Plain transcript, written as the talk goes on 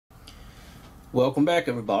Welcome back,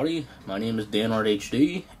 everybody. My name is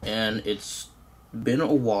danartHD, and it's been a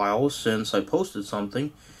while since I posted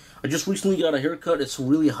something. I just recently got a haircut. It's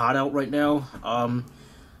really hot out right now. I don't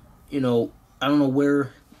know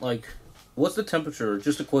where, what's the temperature?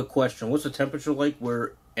 Just a quick question. What's the temperature like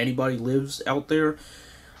where anybody lives out there?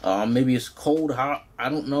 Maybe it's cold, hot. I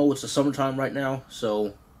don't know. It's the summertime right now,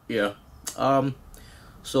 so yeah.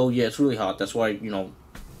 It's really hot. That's why, I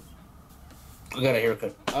got a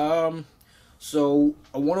haircut. So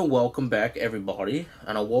I want to welcome back everybody,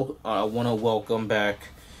 and I want to welcome back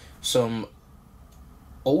some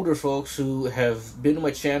older folks who have been to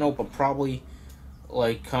my channel, but probably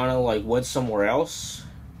went somewhere else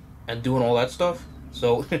and doing all that stuff.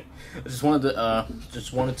 So I just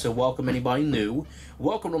wanted to welcome anybody new.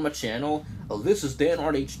 Welcome to my channel. This is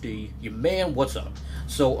danartHD. Your man, what's up?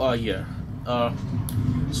 So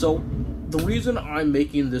the reason I'm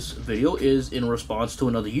making this video is in response to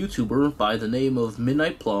another YouTuber by the name of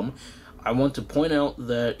Midnight Plum. I want to point out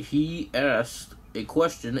that he asked a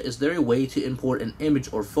question: is there a way to import an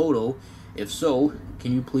image or photo? If so,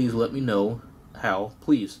 can you please let me know how,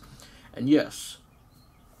 please? And yes,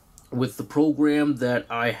 with the program that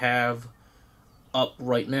I have up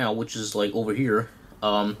right now, which is like over here,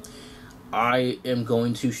 I am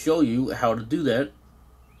going to show you how to do that,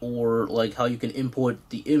 or like how you can import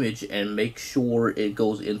the image and make sure it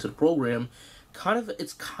goes into the program.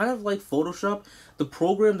 It's kind of like Photoshop. The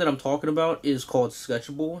program that I'm talking about is called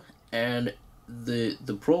Sketchable, and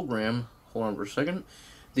the program, hold on for a second,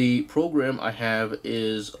 the program I have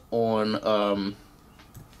is on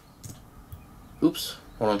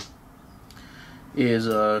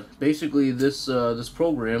basically this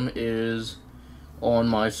program is on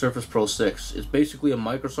my Surface Pro 6. It's basically a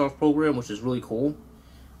Microsoft program, which is really cool.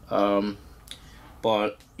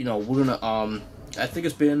 But we're gonna I think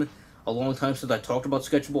it's been a long time since I talked about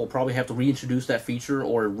Sketchable. I'll probably have to reintroduce that feature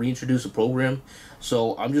or reintroduce a program.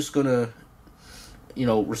 So I'm just gonna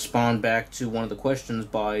respond back to one of the questions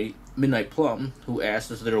by Midnight Plum, who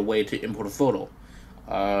asked, is there a way to import a photo?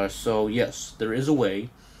 So yes, there is a way,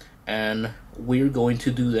 and we're going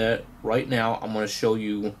to do that right now. I'm going to show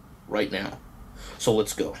you right now. So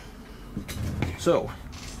let's go. So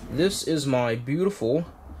this is my beautiful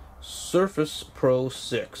Surface Pro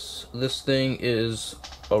 6. This thing is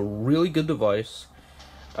a really good device.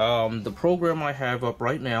 The program I have up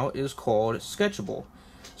right now is called Sketchable.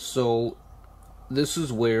 So this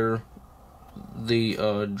is where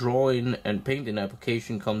the drawing and painting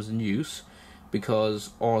application comes in use,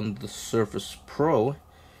 because on the Surface Pro,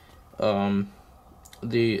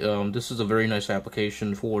 this is a very nice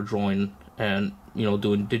application for drawing and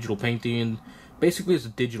doing digital painting. Basically, it's a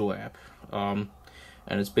digital app.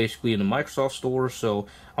 And it's basically in the Microsoft Store, so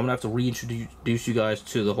I'm gonna have to reintroduce you guys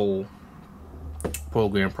to the whole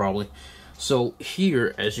program probably. So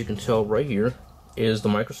here, as you can tell right here, is the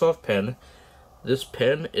Microsoft pen. This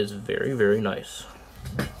pen is very, very nice.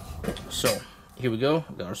 So here we go,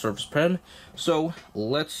 we got our Surface pen. So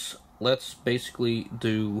let's basically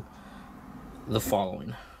do the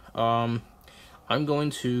following. I'm going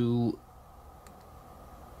to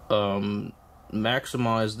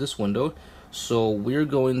maximize this window. So we're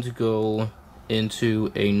going to go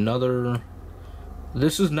into another.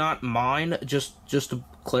 This is not mine. Just to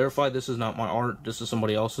clarify, this is not my art. This is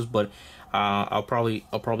somebody else's. But I'll probably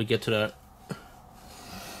get to that.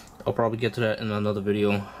 I'll probably get to that in another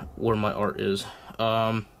video where my art is.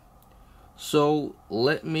 So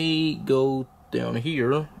let me go down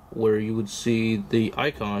here where you would see the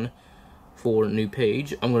icon for new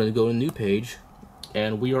page. I'm going to go to new page,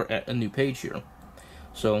 and we are at a new page here.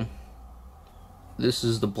 So this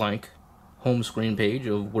is the blank home screen page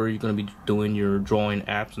of where you're going to be doing your drawing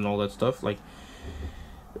apps and all that stuff, like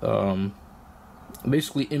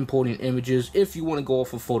basically importing images if you want to go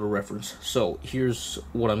off of photo reference. So here's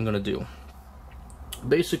what I'm going to do.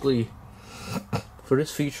 Basically, for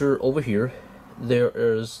this feature over here, there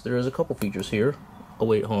is a couple features here. Oh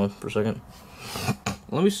wait, hold on for a second.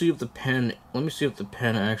 Let me see if the pen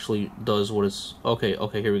actually does what it's. Okay,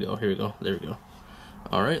 here we go, there we go.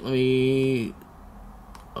 Alright, let me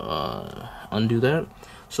undo that.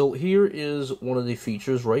 So here is one of the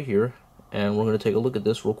features right here, and we're going to take a look at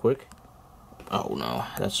this real quick. Oh no,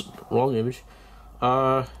 that's the wrong image.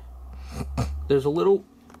 There's a little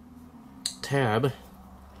tab,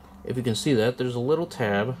 if you can see that, there's a little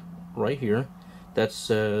tab right here that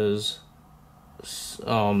says,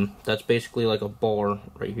 that's basically like a bar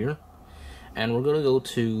right here. And we're going to go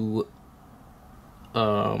to,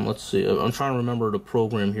 let's see, I'm trying to remember the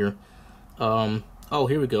program here. Oh,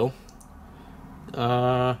 here we go.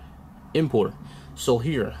 Import. So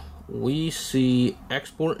here, we see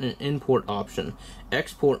export and import option.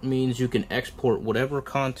 Export means you can export whatever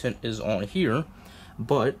content is on here,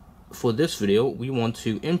 but for this video we want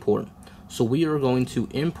to import. So we are going to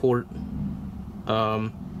import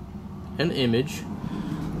an image.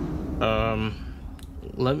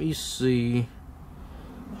 Let me see.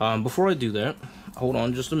 Before I do that, hold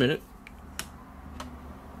on just a minute.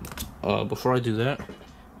 Before I do that,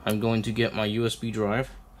 I'm going to get my USB drive,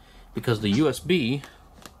 because the USB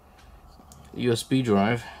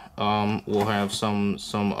drive will have some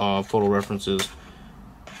photo references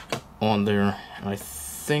on there. And I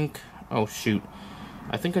think, oh shoot,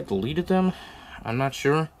 I think I deleted them. I'm not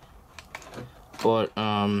sure, but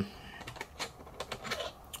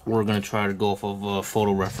we're gonna try to go off of a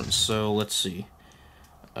photo reference. So let's see.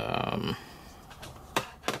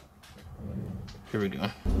 Here we go.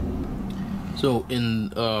 So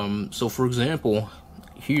so for example,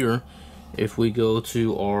 here, if we go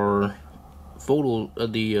to our photo,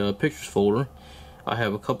 the pictures folder, I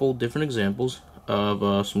have a couple different examples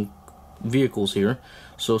of some vehicles here.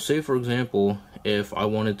 So say for example, if I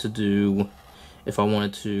wanted to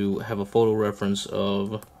have a photo reference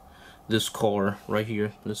of this car right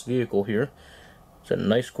here, this vehicle here, it's a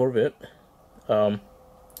nice Corvette.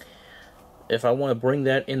 If I want to bring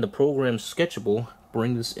that in the program Sketchable,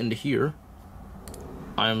 bring this into here,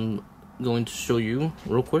 I'm going to show you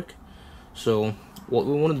real quick. So what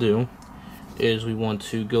we want to do is we want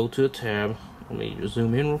to go to the tab. Let me just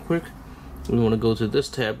zoom in real quick. We want to go to this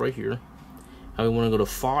tab right here, and we want to go to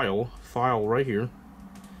file right here.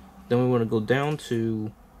 Then we want to go down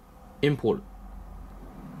to import,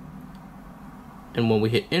 and when we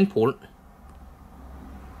hit import,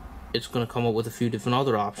 it's going to come up with a few different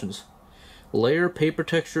other options. Layer, paper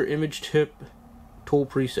texture, image tip, tool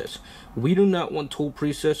presets. We do not want tool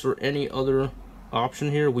presets or any other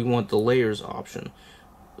option here. We want the layers option.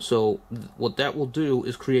 So what that will do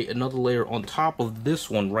is create another layer on top of this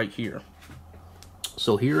one right here.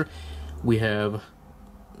 So here we have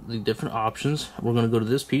the different options. We're going to go to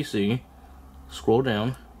this PC, scroll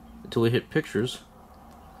down until we hit pictures,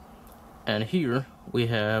 and here we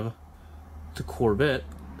have the Corvette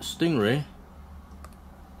Stingray,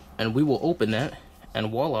 and we will open that, and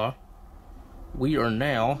voila, we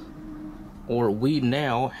now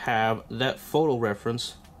have that photo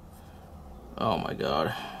reference. Oh my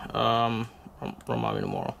god, remind me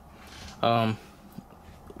tomorrow.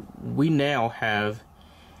 We now have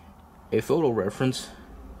a photo reference,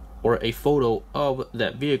 or a photo of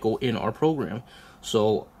that vehicle in our program.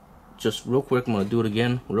 So just real quick, I'm going to do it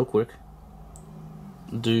again real quick.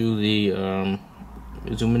 Do the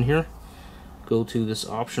zoom in here, go to this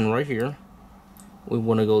option right here. We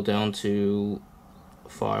want to go down to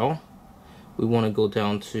file, we want to go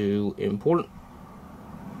down to import,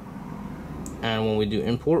 and when we do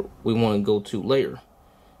import, we want to go to layer.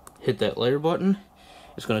 Hit that layer button.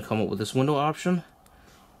 It's going to come up with this window option.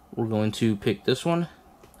 We're going to pick this one,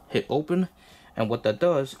 hit open, and what that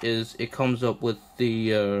does is it comes up with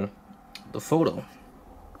the photo,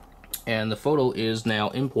 and the photo is now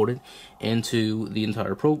imported into the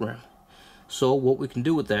entire program. So what we can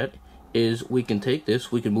do with that is we can take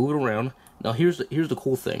this, we can move it around. Now here's the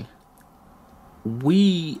cool thing.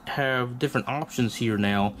 We have different options here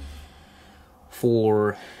now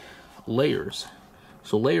for layers.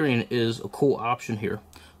 So layering is a cool option here.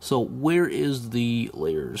 So where is the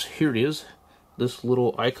layers? Here it is. This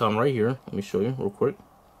little icon right here. Let me show you real quick.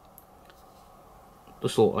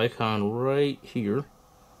 This little icon right here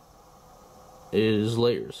is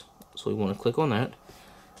layers. So we want to click on that,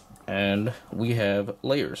 and we have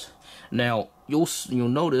layers. Now you'll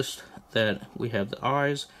notice that we have the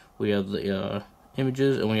eyes, we have the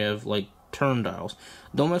images, and we have like turn dials.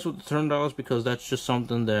 Don't mess with the turn dials, because that's just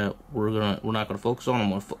something that we're not gonna focus on. I'm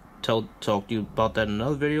gonna talk to you about that in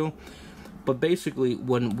another video. But basically,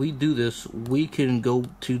 when we do this, we can go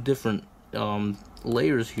to different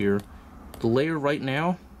layers here. The layer right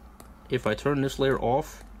now, if I turn this layer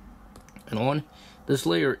off and on, this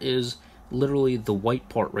layer is literally the white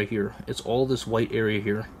part right here. It's all this white area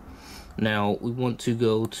here. Now we want to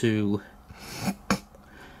go to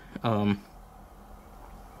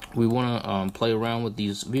we want to play around with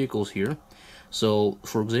these vehicles here. So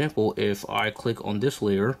for example, if I click on this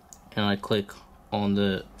layer and I click on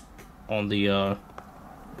the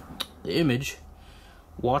image,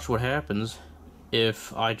 watch what happens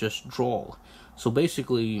if I just draw. So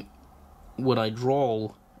basically, when I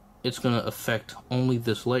draw, it's going to affect only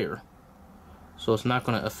this layer. So it's not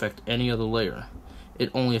going to affect any other layer.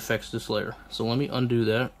 It only affects this layer. So let me undo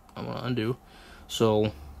that. I'm going to undo.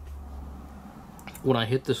 So when I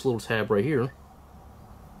hit this little tab right here,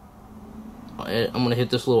 I'm going to hit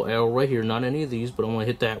this little arrow right here, not any of these, but I'm going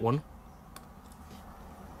to hit that one.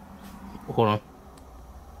 Hold on.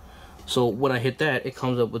 So when I hit that, it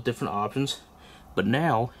comes up with different options. But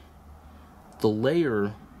now, the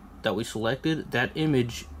layer that we selected, that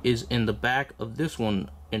image is in the back of this one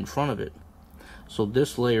in front of it. So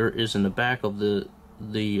this layer is in the back of the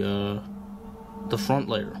front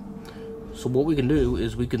layer. So what we can do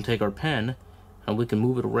is we can take our pen and we can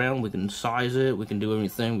move it around, we can size it, we can do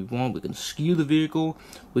anything we want, we can skew the vehicle,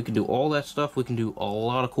 we can do all that stuff, we can do a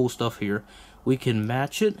lot of cool stuff here. We can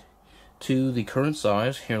match it to the current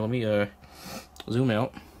size. Here, let me zoom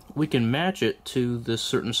out. We can match it to this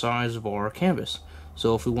certain size of our canvas.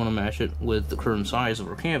 So if we want to match it with the current size of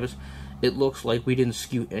our canvas, it looks like we didn't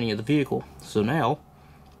skew any of the vehicle. So now,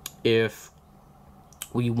 if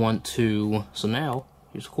we want to, so now,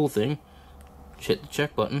 here's a cool thing, hit the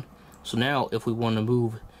check button. So now, if we want to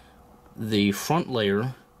move the front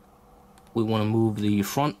layer, we want to move the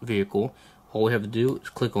front vehicle, all we have to do is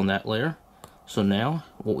click on that layer. So now,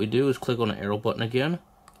 what we do is click on the arrow button again,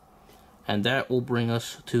 and that will bring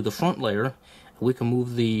us to the front layer. We can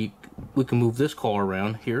move this car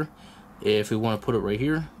around here. If we want to put it right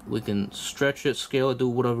here, we can stretch it, scale it, do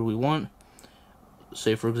whatever we want.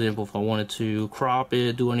 Say for example, if I wanted to crop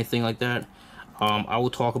it, do anything like that, I will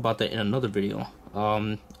talk about that in another video.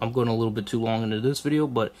 I'm going a little bit too long into this video,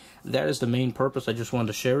 but that is the main purpose I just wanted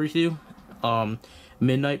to share with you.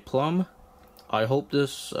 Midnight Plum, I hope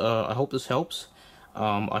this helps.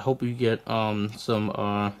 I hope you get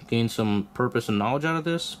gain some purpose and knowledge out of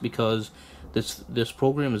this, because this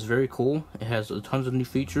program is very cool. It has tons of new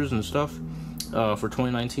features and stuff for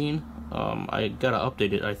 2019. I gotta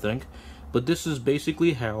update it, I think, but this is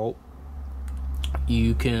basically how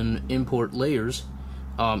you can import layers,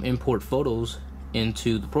 import photos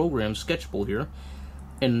into the program Sketchable here.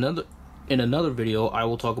 In another video, I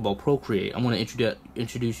will talk about Procreate. I'm going to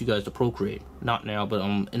introduce you guys to Procreate. Not now, but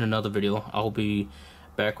in another video, I'll be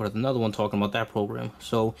back with another one talking about that program.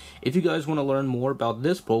 So if you guys want to learn more about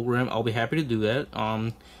this program, I'll be happy to do that.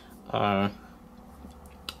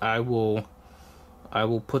 I will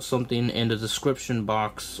put something in the description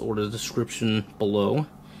box or the description below.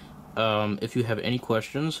 If you have any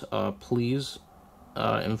questions, please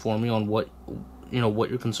inform me on what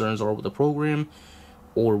your concerns are with the program,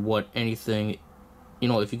 or what anything,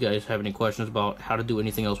 if you guys have any questions about how to do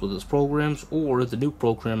anything else with this programs, or the new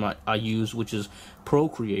program I use, which is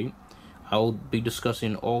Procreate. I'll be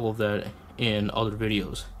discussing all of that in other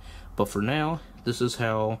videos. But for now, this is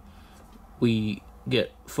how we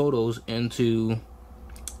get photos into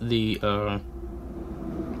the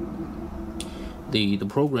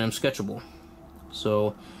program Sketchable.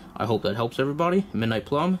 So I hope that helps everybody. Midnight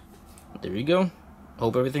Plum, there you go.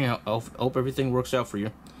 Hope everything works out for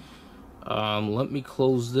you. Let me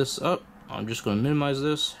close this up. I'm just going to minimize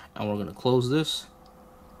this, and we're going to close this.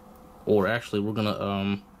 Or actually, we're going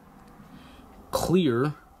to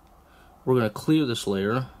clear this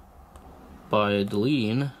layer by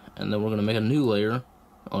deleting, and then we're going to make a new layer,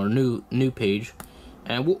 or new page,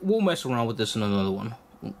 and we'll mess around with this in another one.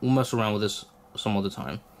 We'll mess around with this some other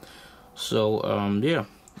time. So yeah,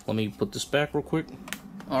 let me put this back real quick.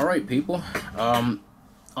 Alright people,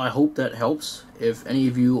 I hope that helps. If any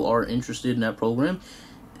of you are interested in that program,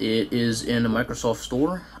 it is in the Microsoft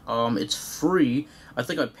Store. It's free. I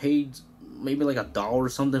think I paid maybe like $1 or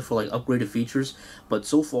something for like upgraded features, but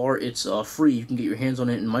so far it's free. You can get your hands on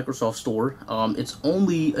it in Microsoft Store. It's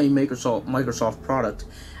only a Microsoft product,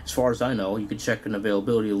 as far as I know. You can check an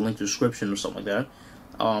availability, link to description or something like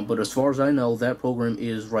that. But as far as I know, that program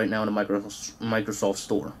is right now in the Microsoft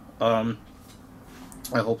Store.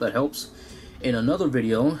 I hope that helps. In another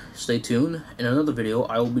video, stay tuned. In another video,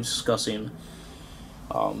 I will be discussing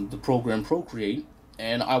the program Procreate,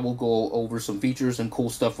 and I will go over some features and cool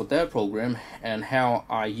stuff with that program, and how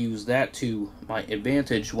I use that to my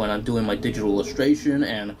advantage when I'm doing my digital illustration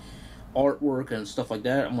and artwork and stuff like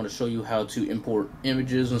that. I'm going to show you how to import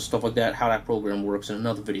images and stuff like that, how that program works in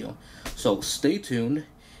another video. So stay tuned.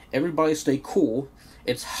 Everybody stay cool.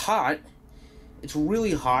 It's hot. It's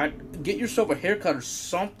really hot. Get yourself a haircut or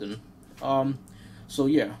something. So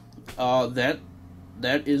yeah, that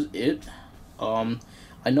is it.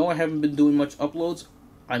 I know I haven't been doing much uploads.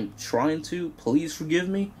 I'm trying to. Please forgive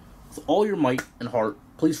me. With all your might and heart,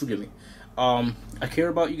 please forgive me. I care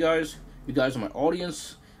about you guys. You guys are my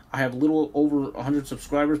audience. I have a little over 100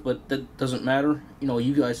 subscribers, but that doesn't matter.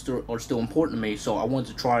 You guys are still important to me, so I want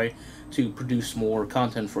to try to produce more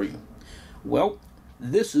content for you. Well,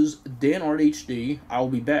 this is danartHD. I will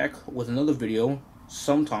be back with another video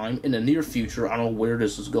sometime in the near future. I don't know where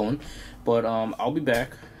this is going, but I'll be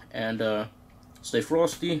back, and stay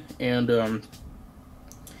frosty, and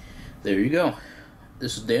there you go.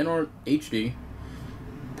 This is danartHD.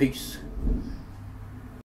 Peace.